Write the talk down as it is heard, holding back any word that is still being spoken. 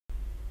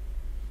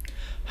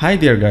Hi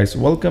there guys,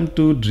 welcome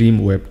to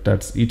Dream Web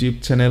Tuts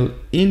YouTube channel.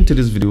 In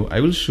today's video I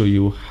will show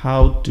you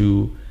how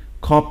to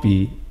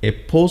copy a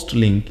post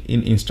link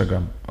in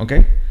Instagram.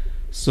 Okay,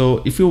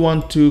 so if you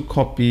want to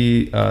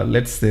copy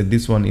let's say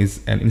this one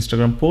is an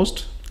Instagram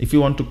post. If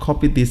you want to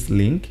copy this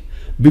link,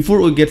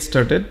 before we get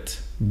started,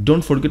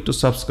 don't forget to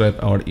subscribe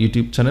our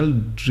YouTube channel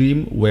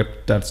Dream Web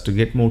Tuts to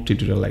get more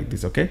tutorial like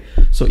this. Okay,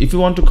 so if you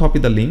want to copy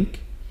the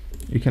link,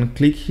 you can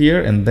click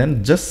here and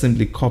then just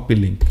simply copy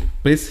link.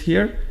 Press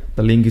here,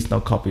 the link is now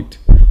copied.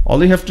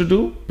 All you have to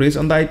do, press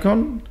on the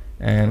icon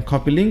and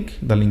copy link.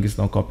 The link is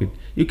now copied.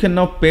 You can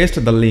now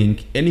paste the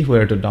link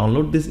anywhere to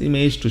download this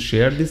image, to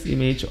share this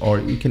image, or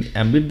you can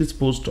embed this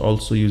post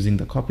also using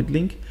the copied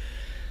link.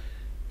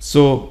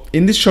 So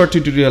in this short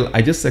tutorial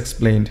I just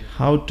explained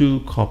how to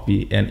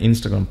copy an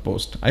Instagram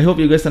post. I hope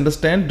you guys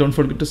understand. Don't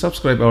forget to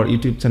subscribe our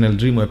YouTube channel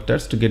Dream Web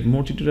Tuts to get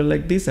more tutorial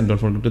like this, and don't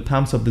forget to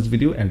thumbs up this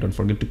video, and don't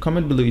forget to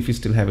comment below if you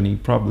still have any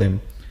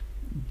problem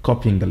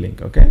copying the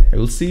link. Okay, I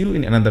will see you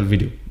in another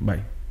video.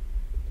 Bye.